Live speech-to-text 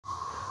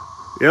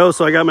Yo,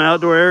 so I got my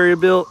outdoor area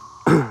built.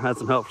 Had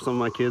some help from some of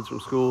my kids from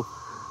school.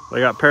 I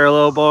got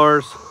parallel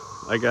bars.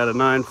 I got a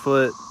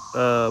 9-foot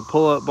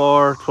pull-up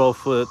bar,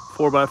 12-foot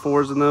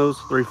 4x4s in those,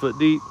 3 foot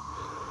deep.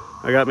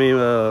 I got me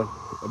a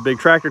big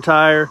tractor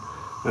tire,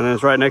 and then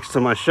it's right next to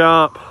my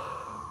shop.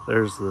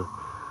 There's the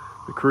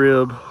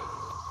crib.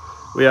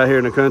 We out here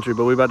in the country,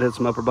 but we about to hit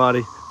some upper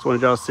body. Just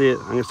wanted y'all to see it.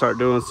 I'm gonna start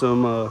doing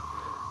some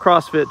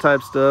CrossFit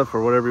type stuff,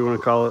 or whatever you want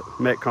to call it,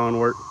 Metcon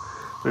work.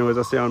 Anyways,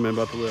 I'll see y'all in a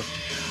minute about the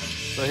lift.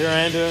 So here I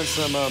am doing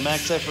some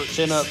max effort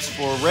chin-ups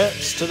for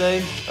reps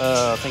today.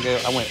 I think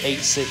I went 8,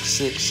 6,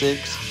 6,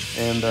 6,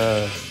 and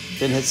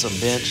then hit some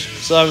bench.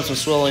 Still having some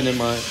swelling in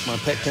my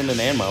pec tendon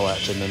and my lat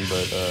tendon,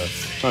 but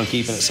trying to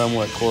keeping it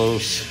somewhat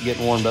close,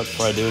 getting warmed up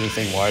before I do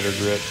anything wider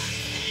grip.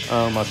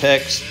 My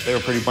pecs, they were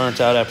pretty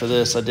burnt out after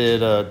this. I did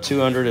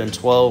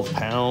 212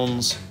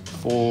 pounds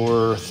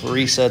for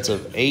 3 sets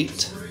of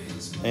 8.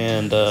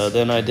 And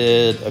then I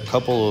did a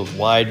couple of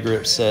wide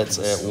grip sets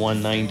at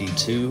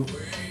 192.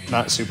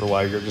 Not super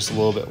wide grip, just a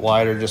little bit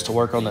wider, just to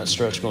work on that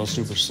stretch going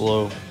super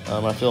slow.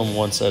 I filmed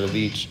 1 set of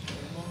each.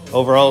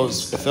 Overall, it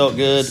felt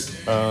good.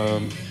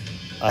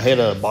 I hit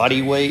a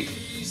body weight,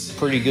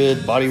 pretty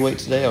good body weight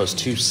today. I was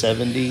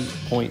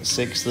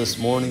 270.6 this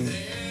morning.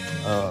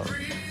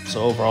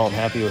 So overall, I'm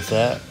happy with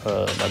that.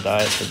 My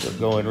diet's been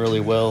going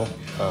really well.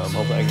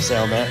 Hopefully I can stay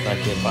on that and I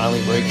can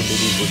finally break into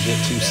these legit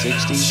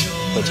 260s.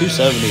 But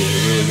 270 is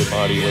a really good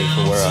body weight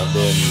for where I've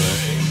been.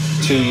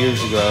 2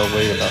 years ago, I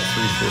weighed about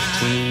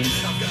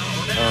 315.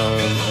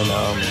 And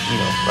now I'm,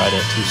 right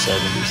at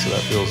 270, so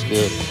that feels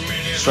good.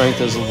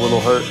 Strength is a little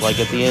hurt. Like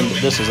at the end,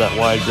 this is that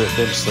wide grip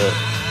bench set.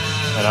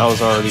 And I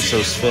was already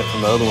so spent from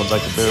the other ones, I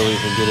could barely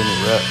even get any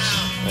reps.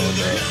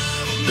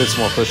 And did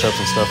some more push-ups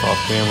and stuff off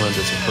camera and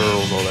did some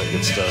curls, all that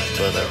good stuff.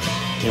 But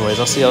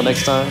anyways, I'll see y'all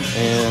next time.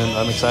 And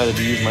I'm excited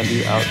to use my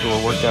new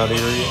outdoor workout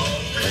area.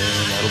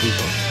 And that'll be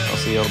fun.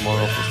 I'll see y'all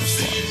tomorrow for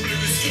some squats.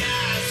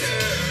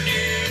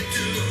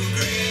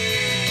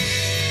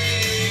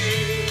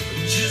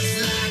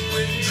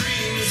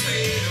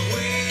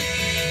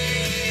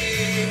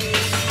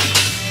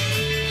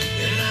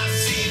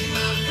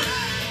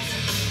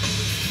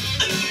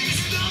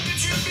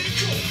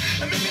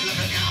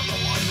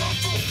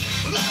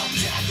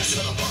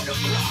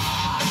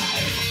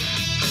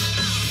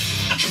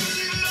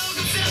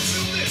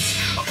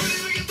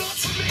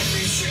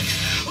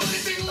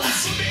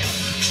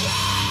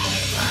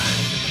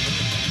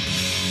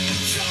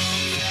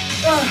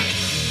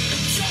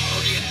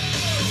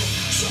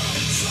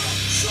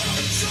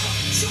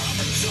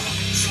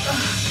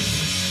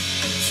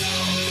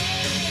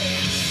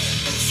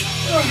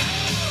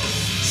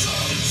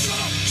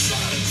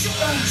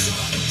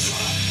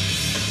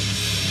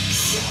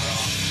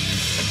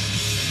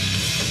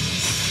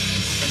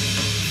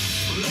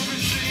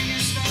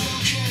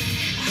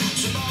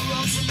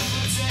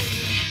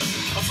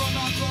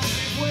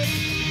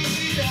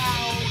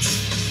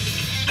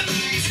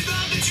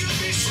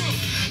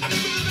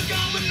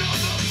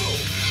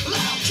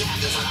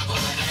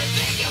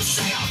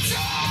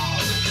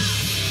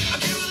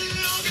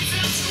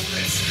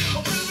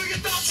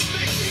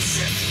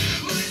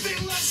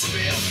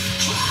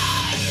 Try